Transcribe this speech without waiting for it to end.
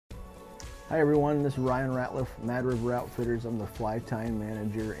Hi everyone, this is Ryan Ratliff, Mad River Outfitters. I'm the fly tying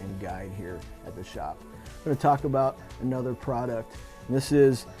manager and guide here at the shop. I'm going to talk about another product. This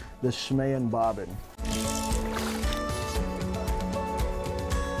is the Smhaen bobbin.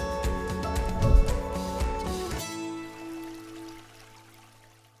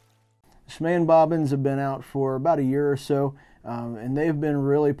 Smhaen bobbins have been out for about a year or so, and they've been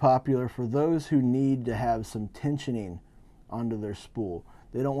really popular for those who need to have some tensioning onto their spool.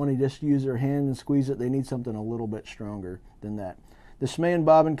 They don't want to just use their hand and squeeze it. They need something a little bit stronger than that. The Smhaen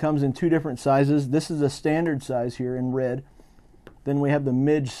bobbin comes in two different sizes. This is a standard size here in red. Then we have the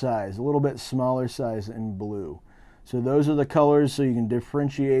midge size, a little bit smaller size in blue. So those are the colors so you can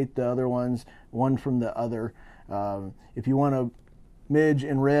differentiate the other ones, one from the other. If you want a midge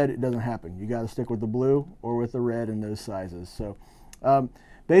in red, it doesn't happen. You got to stick with the blue or with the red in those sizes. So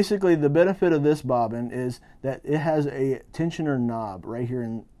basically, the benefit of this bobbin is that it has a tensioner knob right here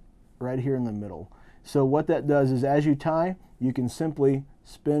in the middle. So what that does is, as you tie, you can simply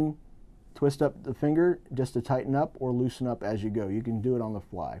spin, twist up the finger just to tighten up or loosen up as you go. You can do it on the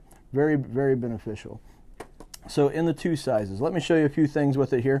fly. Very, very beneficial. So in the two sizes, let me show you a few things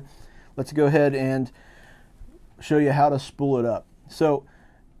with it here. Let's go ahead and show you how to spool it up. So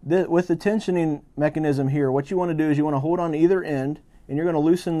with the tensioning mechanism here, what you want to do is you want to hold on to either end, and you're going to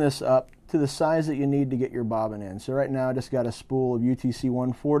loosen this up to the size that you need to get your bobbin in. So right now I just got a spool of UTC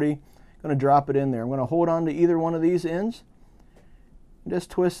 140. I'm going to drop it in there. I'm going to hold on to either one of these ends. Just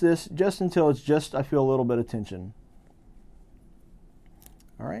twist this just until it's just, I feel a little bit of tension.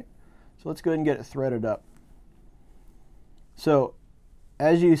 All right, so let's go ahead and get it threaded up. So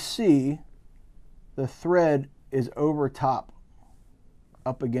as you see, the thread is over top,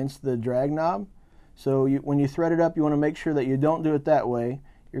 up against the drag knob. So when you thread it up, you want to make sure that you don't do it that way.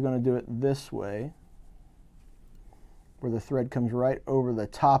 You're going to do it this way, where the thread comes right over the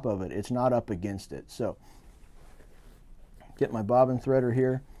top of it. It's not up against it. So get my bobbin threader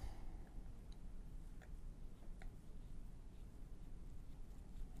here.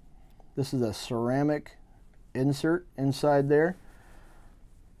 This is a ceramic insert inside there.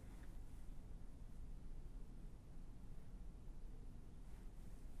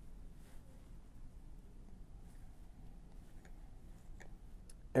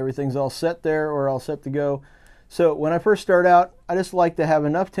 Everything's all set there, or all set to go. So when I first start out, I just like to have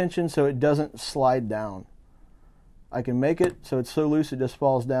enough tension so it doesn't slide down. I can make it so it's so loose it just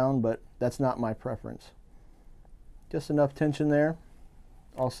falls down, but that's not my preference. Just enough tension there,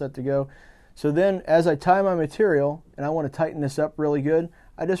 all set to go. So then as I tie my material, and I want to tighten this up really good,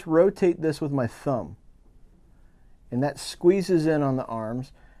 I just rotate this with my thumb. And that squeezes in on the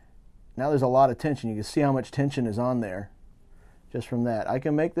arms. Now there's a lot of tension. You can see how much tension is on there. Just from that, I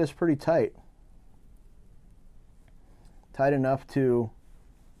can make this pretty tight. Tight enough to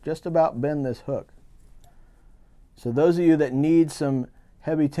just about bend this hook. So those of you that need some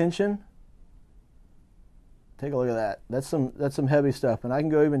heavy tension, take a look at that. That's some heavy stuff, and I can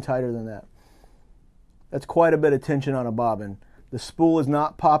go even tighter than that. That's quite a bit of tension on a bobbin. The spool is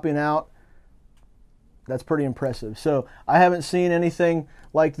not popping out. That's pretty impressive. So I haven't seen anything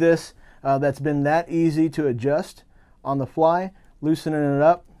like this that's been that easy to adjust on the fly. Loosening it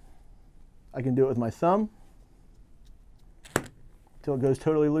up, I can do it with my thumb until it goes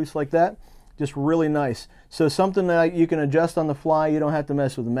totally loose like that. Just really nice. So something that you can adjust on the fly. You don't have to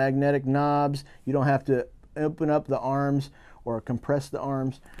mess with the magnetic knobs. You don't have to open up the arms or compress the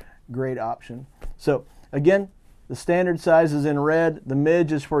arms. Great option. So again, the standard size is in red. The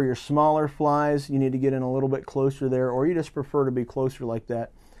midge is for your smaller flies. You need to get in a little bit closer there, or you just prefer to be closer like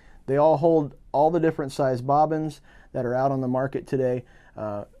that. They all hold all the different size bobbins that are out on the market today.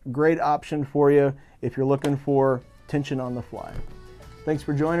 Great option for you if you're looking for tension on the fly. Thanks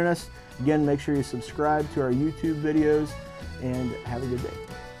for joining us. Again, make sure you subscribe to our YouTube videos, and have a good day.